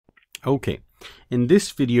Okay, in this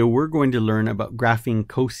video we're going to learn about graphing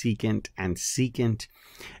cosecant and secant,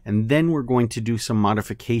 and then we're going to do some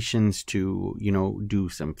modifications to, do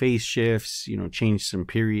some phase shifts, change some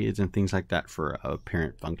periods and things like that for a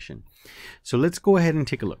parent function. So let's go ahead and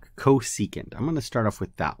take a look. Cosecant. I'm going to start off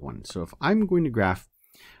with that one. So if I'm going to graph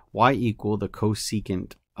y equal the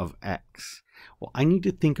cosecant of x, well, I need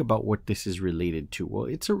to think about what this is related to. Well,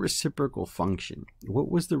 it's a reciprocal function. What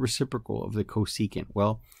was the reciprocal of the cosecant?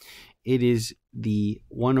 Well, it is the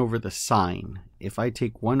 1 over the sine. If I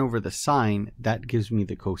take 1 over the sine, that gives me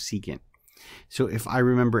the cosecant. So if I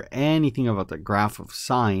remember anything about the graph of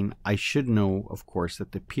sine, I should know, of course,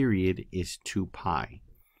 that the period is 2 pi.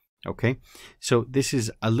 Okay, so this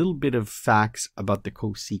is a little bit of facts about the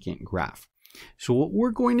cosecant graph. So what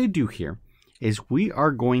we're going to do here is we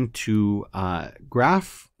are going to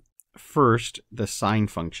graph first the sine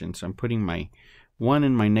function. So I'm putting my 1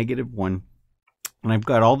 and my -1. And I've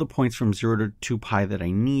got all the points from 0 to 2 pi that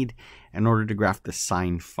I need in order to graph the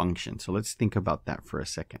sine function. So let's think about that for a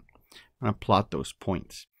second. I'm going to plot those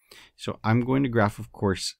points. So I'm going to graph, of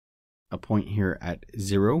course, a point here at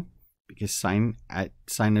 0, because sine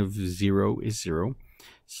of 0 is 0.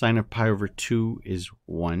 Sine of pi over 2 is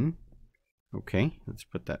 1. Okay, let's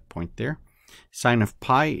put that point there. Sine of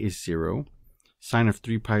pi is 0. Sine of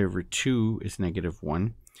 3 pi over 2 is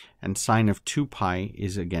 -1. And sine of 2 pi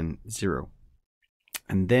is, again, 0.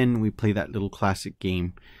 And then we play that little classic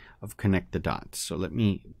game of connect the dots. So let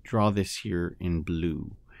me draw this here in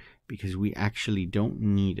blue, because we actually don't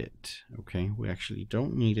need it. Okay, we actually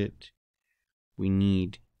don't need it. We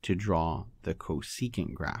need to draw the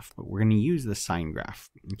cosecant graph, but we're going to use the sine graph.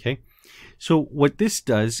 Okay, so what this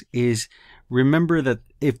does is, remember that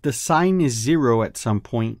if the sine is 0 at some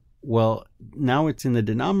point, well, now it's in the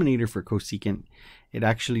denominator for cosecant. It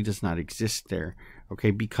actually does not exist there.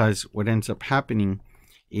 Okay, because what ends up happening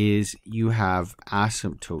is you have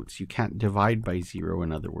asymptotes. You can't divide by 0,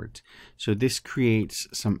 in other words. So this creates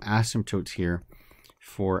some asymptotes here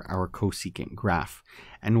for our cosecant graph.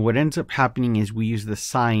 And what ends up happening is we use the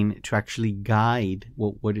sine to actually guide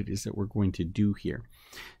what it is that we're going to do here.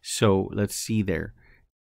 So let's see there.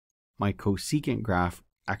 My cosecant graph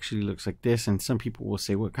actually looks like this. And some people will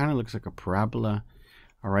say, well, it kind of looks like a parabola.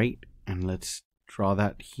 All right. And let's draw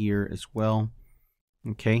that here as well.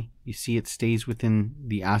 Okay, you see it stays within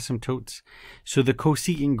the asymptotes. So the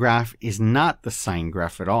cosecant graph is not the sine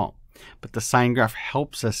graph at all, but the sine graph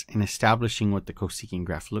helps us in establishing what the cosecant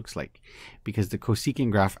graph looks like, because the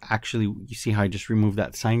cosecant graph actually, you see how I just removed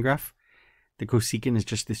that sine graph? The cosecant is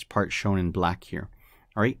just this part shown in black here.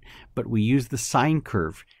 All right, but we use the sine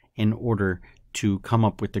curve in order to come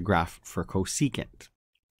up with the graph for cosecant.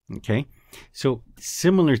 Okay, so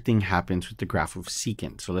similar thing happens with the graph of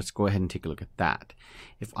secant. So let's go ahead and take a look at that.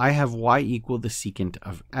 If I have y equal the secant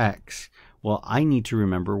of x, well, I need to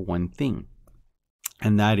remember one thing,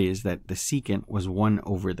 and that is that the secant was 1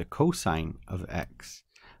 over the cosine of x.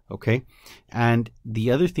 Okay, and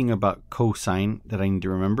the other thing about cosine that I need to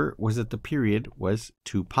remember was that the period was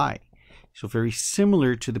 2 pi. So very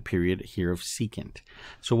similar to the period here of secant.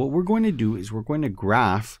 So what we're going to do is we're going to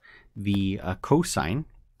graph the cosine.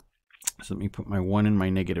 So let me put my 1 and my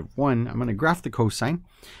 -1. I'm going to graph the cosine.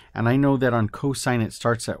 And I know that on cosine it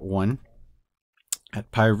starts at 1.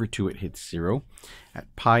 At pi over 2 it hits 0.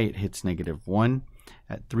 At pi it hits -1.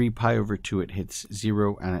 At 3 pi over 2 it hits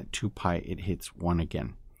 0. And at 2 pi it hits 1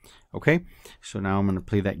 again. Okay, so now I'm going to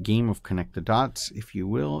play that game of connect the dots, if you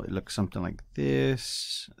will. It looks something like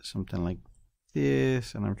this, something like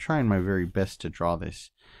this. And I'm trying my very best to draw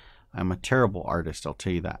this. I'm a terrible artist, I'll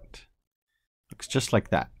tell you that. Looks just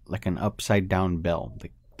like that, like an upside down bell,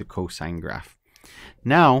 the cosine graph.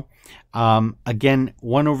 Now, again,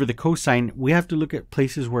 1 over the cosine, we have to look at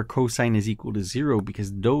places where cosine is equal to 0,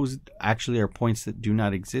 because those actually are points that do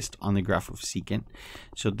not exist on the graph of secant.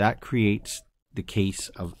 So that creates the case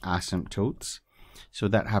of asymptotes. So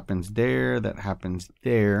that happens there, that happens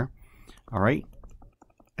there. All right.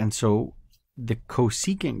 And so the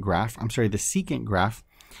cosecant graph, the secant graph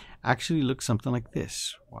actually looks something like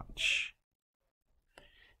this. Watch.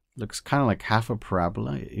 Looks kind of like half a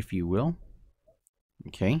parabola, if you will.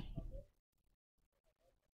 Okay.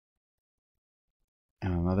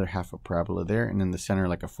 And another half a parabola there, and in the center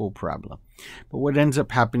like a full parabola. But what ends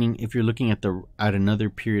up happening, if you're looking at another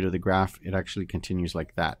period of the graph, it actually continues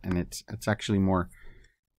like that, and it's actually more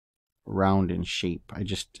round in shape. I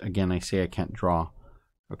say I can't draw.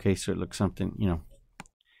 Okay, so it looks something,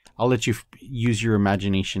 I'll let you use your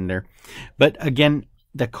imagination there. But again,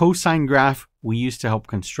 the cosine graph we used to help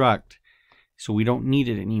construct, so we don't need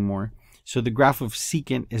it anymore. So the graph of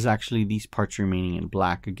secant is actually these parts remaining in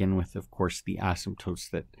black, again with, of course, the asymptotes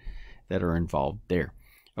that that are involved there.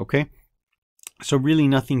 Okay, so really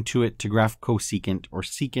nothing to it to graph cosecant or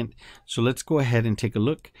secant. So let's go ahead and take a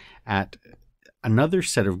look at another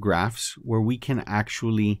set of graphs where we can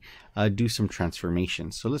actually do some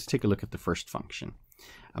transformations. So let's take a look at the first function.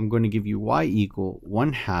 I'm going to give you y equal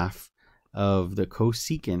 1/2 of the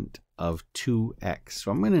cosecant of 2x. So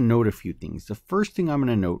I'm going to note a few things. The first thing I'm going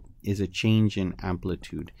to note is a change in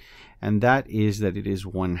amplitude, and that is that it is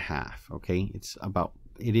 1/2. Okay,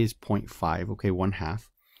 it is 0.5. Okay, 1/2,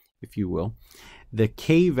 if you will. The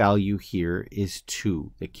k value here is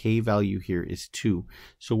 2. The k value here is 2.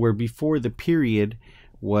 So where before the period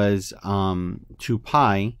was 2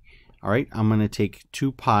 pi, all right, I'm going to take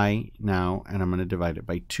 2 pi now and I'm going to divide it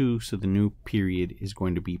by 2. So the new period is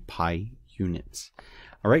going to be pi units.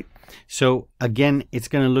 All right, so again, it's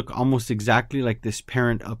going to look almost exactly like this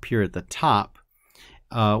parent up here at the top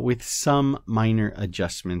with some minor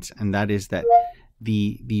adjustments, and that is that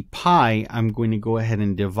the pi I'm going to go ahead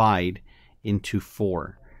and divide into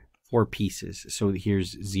four pieces. So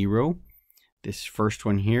here's 0. This first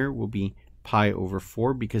one here will be pi over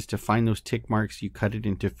 4, because to find those tick marks you cut it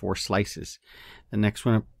into 4 slices. The next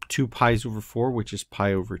one, 2 pi's over 4, which is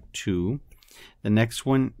pi over 2. The next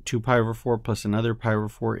one, 2 pi over 4 plus another pi over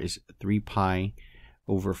 4 is 3 pi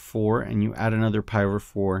over 4, and you add another pi over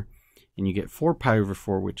 4 and you get 4 pi over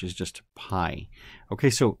 4, which is just pi. Okay,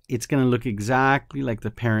 so it's going to look exactly like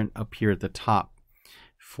the parent up here at the top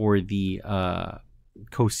for the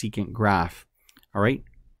cosecant graph. All right,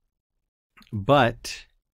 but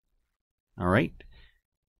all right,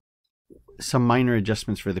 some minor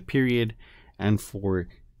adjustments for the period and for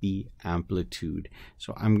the amplitude.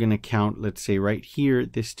 So I'm going to count, let's say right here,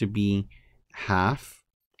 this to be half,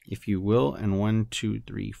 if you will, and 1, 2,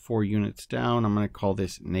 3, 4 units down, I'm going to call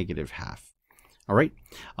this -1/2. All right,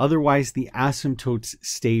 otherwise the asymptotes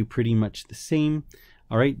stay pretty much the same.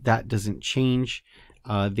 All right, that doesn't change.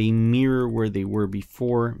 They mirror where they were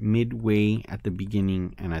before, midway, at the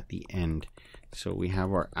beginning, and at the end. So we have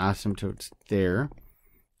our asymptotes there.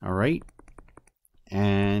 All right,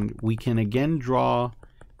 and we can again draw,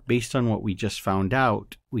 based on what we just found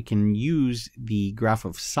out, we can use the graph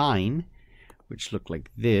of sine, which look like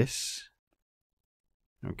this.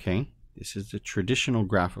 Okay, this is the traditional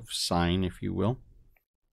graph of sine, if you will.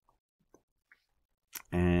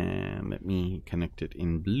 And let me connect it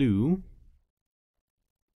in blue.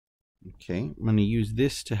 Okay, I'm going to use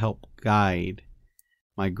this to help guide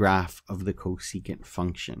my graph of the cosecant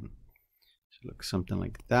function. So it looks something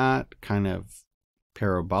like that, kind of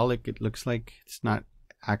parabolic it looks like. It's not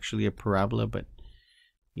actually a parabola, but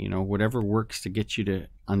you know, whatever works to get you to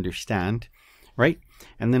understand, right?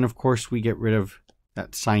 And then of course we get rid of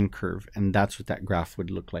that sine curve, and that's what that graph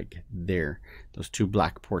would look like there, those two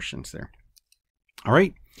black portions there. All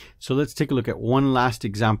right, so let's take a look at one last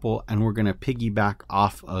example, and we're going to piggyback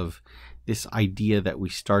off of this idea that we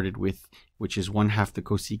started with, which is 1/2 the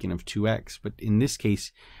cosecant of 2x. But in this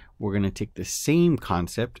case, we're going to take the same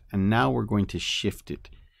concept and now we're going to shift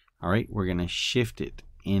it. All right, we're going to shift it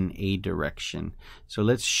in a direction. So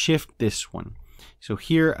let's shift this one. So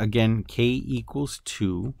here again, k equals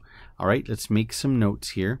 2. All right, let's make some notes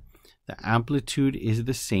here. The amplitude is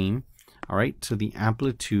the same. All right, so the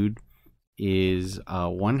amplitude is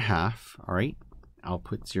 1/2. All right, I'll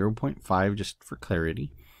put 0.5 just for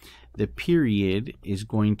clarity. The period is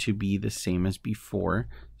going to be the same as before,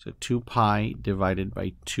 so 2 pi divided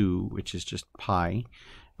by 2, which is just pi.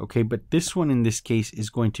 Okay, but this one in this case is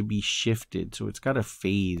going to be shifted, so it's got a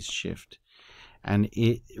phase shift. And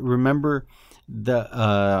remember,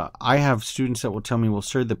 I have students that will tell me, well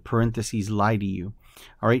sir, the parentheses lie to you.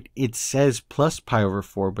 All right, it says plus pi over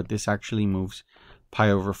 4, but this actually moves pi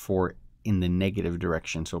over 4 in the negative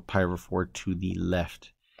direction, so pi over 4 to the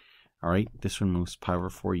left. All right, this one moves pi over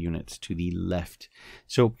 4 units to the left.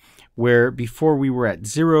 So where before we were at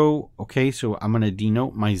 0, okay, so I'm going to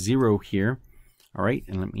denote my 0 here. All right,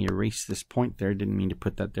 and let me erase this point there. Didn't mean to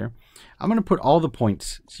put that there. I'm going to put all the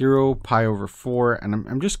points, 0, pi over 4, and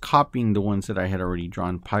I'm just copying the ones that I had already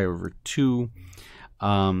drawn, pi over 2,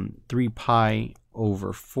 3 pi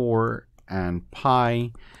over 4, and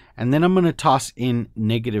pi. And then I'm going to toss in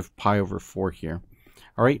negative pi over 4 here.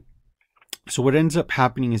 All right. So what ends up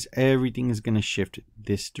happening is everything is going to shift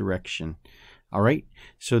this direction. All right.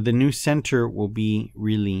 So the new center will be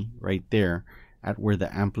really right there at where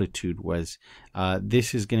the amplitude was.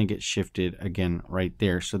 This is going to get shifted again right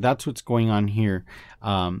there. So that's what's going on here.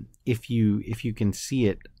 If you can see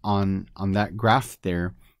it on that graph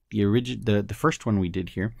there, the first one we did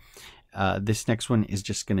here, this next one is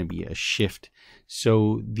just going to be a shift.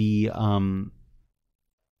 So the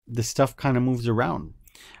stuff kind of moves around.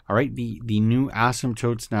 All right, the new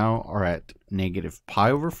asymptotes now are at negative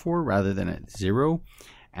pi over 4 rather than at 0.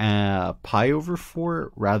 Pi over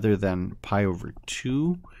 4 rather than pi over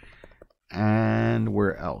 2. And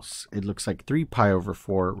where else? It looks like 3 pi over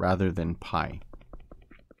 4 rather than pi.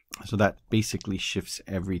 So that basically shifts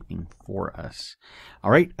everything for us.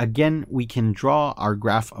 All right, again, we can draw our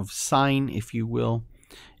graph of sine, if you will.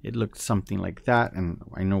 It looked something like that. And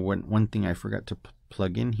I know one thing I forgot to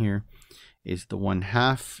plug in here is the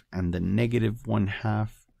 1/2 and the negative 1/2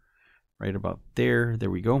 right about there.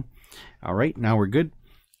 There we go. All right, now we're good.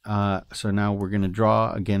 So now we're going to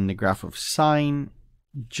draw again the graph of sine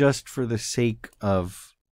just for the sake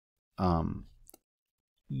of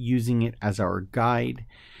using it as our guide.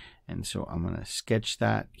 And so I'm going to sketch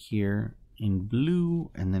that here in blue,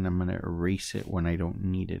 and then I'm going to erase it when I don't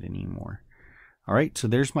need it anymore. All right, so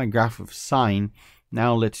there's my graph of sine.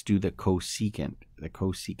 Now let's do the cosecant. The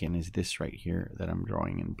cosecant is this right here that I'm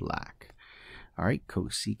drawing in black. All right,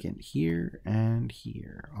 cosecant here and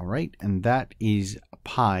here. All right, and that is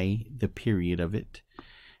pi, the period of it.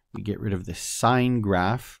 We get rid of the sine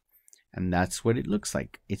graph, and that's what it looks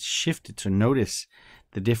like. It's shifted. So notice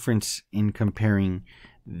the difference in comparing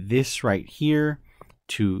this right here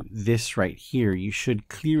to this right here. You should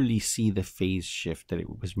clearly see the phase shift, that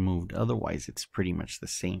it was moved. Otherwise, it's pretty much the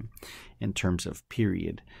same in terms of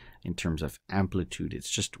period, in terms of amplitude.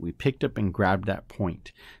 It's just we picked up and grabbed that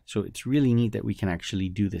point. So it's really neat that we can actually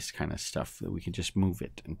do this kind of stuff, that we can just move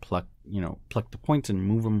it and pluck the points and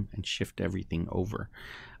move them and shift everything over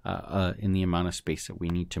in the amount of space that we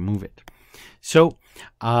need to move it. So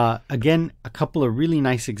again, a couple of really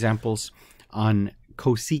nice examples on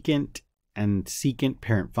cosecant and secant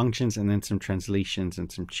parent functions, and then some translations and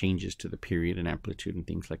some changes to the period and amplitude and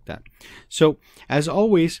things like that. So as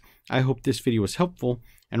always, I hope this video was helpful,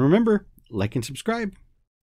 and remember, like and subscribe.